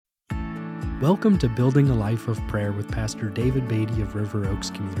Welcome to Building a Life of Prayer with Pastor David Beatty of River Oaks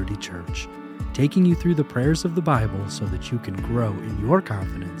Community Church, taking you through the prayers of the Bible so that you can grow in your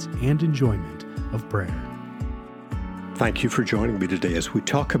confidence and enjoyment of prayer. Thank you for joining me today as we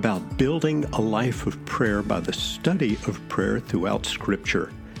talk about building a life of prayer by the study of prayer throughout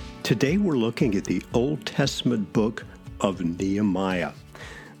Scripture. Today we're looking at the Old Testament book of Nehemiah.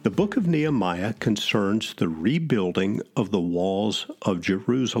 The book of Nehemiah concerns the rebuilding of the walls of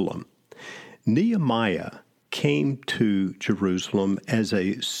Jerusalem. Nehemiah came to Jerusalem as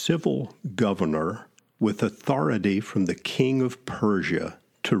a civil governor with authority from the king of Persia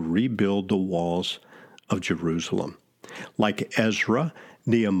to rebuild the walls of Jerusalem. Like Ezra,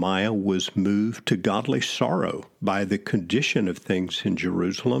 Nehemiah was moved to godly sorrow by the condition of things in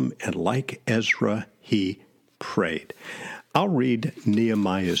Jerusalem, and like Ezra, he prayed. I'll read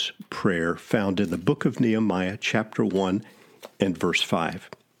Nehemiah's prayer found in the book of Nehemiah, chapter 1 and verse 5.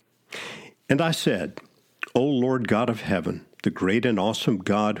 And I said, O Lord God of heaven, the great and awesome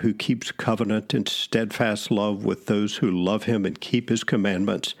God who keeps covenant and steadfast love with those who love him and keep his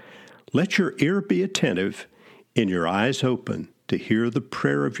commandments, let your ear be attentive and your eyes open to hear the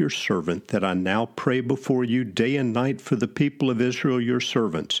prayer of your servant that I now pray before you day and night for the people of Israel, your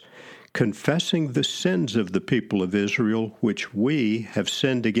servants, confessing the sins of the people of Israel which we have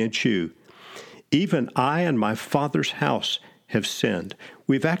sinned against you. Even I and my father's house have sinned.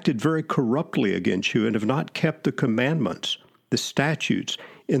 We've acted very corruptly against you and have not kept the commandments, the statutes,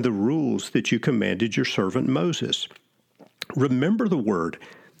 and the rules that you commanded your servant Moses. Remember the word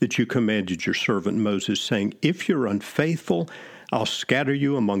that you commanded your servant Moses, saying, If you're unfaithful, I'll scatter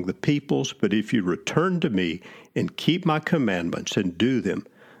you among the peoples, but if you return to me and keep my commandments and do them,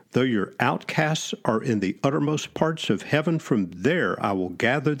 though your outcasts are in the uttermost parts of heaven, from there I will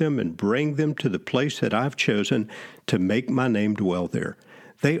gather them and bring them to the place that I've chosen to make my name dwell there.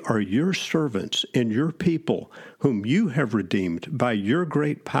 They are your servants and your people, whom you have redeemed by your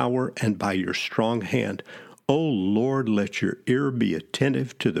great power and by your strong hand. O Lord, let your ear be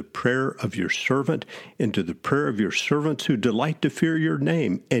attentive to the prayer of your servant and to the prayer of your servants who delight to fear your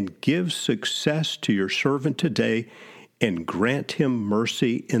name, and give success to your servant today, and grant him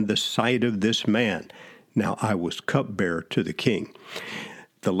mercy in the sight of this man. Now I was cupbearer to the king.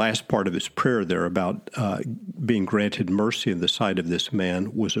 The last part of his prayer there about being granted mercy in the sight of this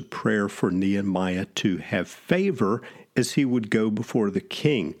man was a prayer for Nehemiah to have favor as he would go before the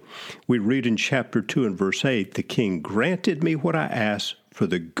king. We read in chapter 2 and verse 8, the king granted me what I asked, for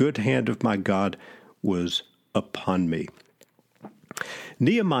the good hand of my God was upon me.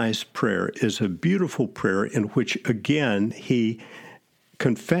 Nehemiah's prayer is a beautiful prayer in which, again, he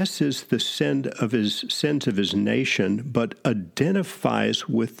confesses the sins of his nation, but identifies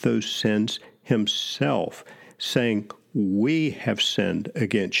with those sins himself, saying, We have sinned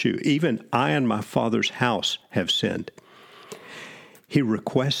against you. Even I and my father's house have sinned. He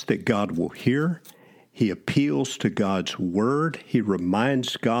requests that God will hear. He appeals to God's word. He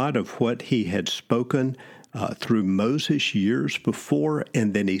reminds God of what he had spoken through Moses years before,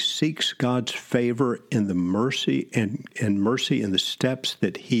 and then he seeks God's favor in the mercy and mercy in the steps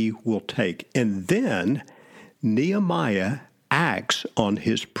that he will take. And then Nehemiah acts on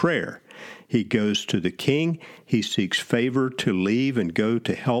his prayer. He goes to the king. He seeks favor to leave and go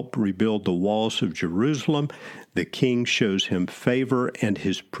to help rebuild the walls of Jerusalem. The king shows him favor, and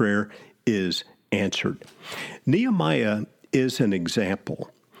his prayer is answered. Nehemiah is an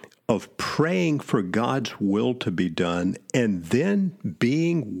example of praying for God's will to be done and then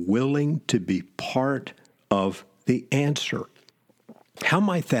being willing to be part of the answer. How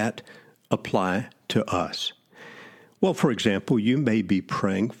might that apply to us? Well, for example, you may be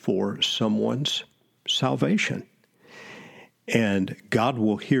praying for someone's salvation, and God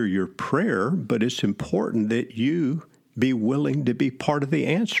will hear your prayer, but it's important that you be willing to be part of the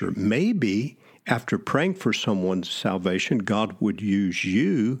answer. Maybe after praying for someone's salvation, God would use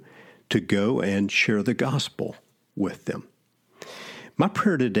you to go and share the gospel with them. My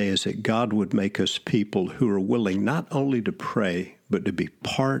prayer today is that God would make us people who are willing not only to pray, but to be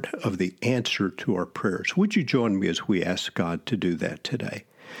part of the answer to our prayers. Would you join me as we ask God to do that today?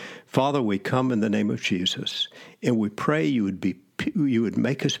 Father, we come in the name of Jesus, and we pray you would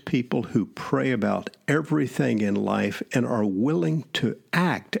make us people who pray about everything in life and are willing to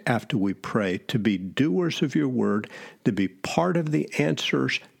act after we pray, to be doers of your word, to be part of the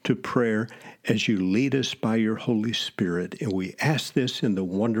answers to prayer as you lead us by your Holy Spirit. And we ask this in the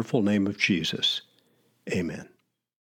wonderful name of Jesus. Amen.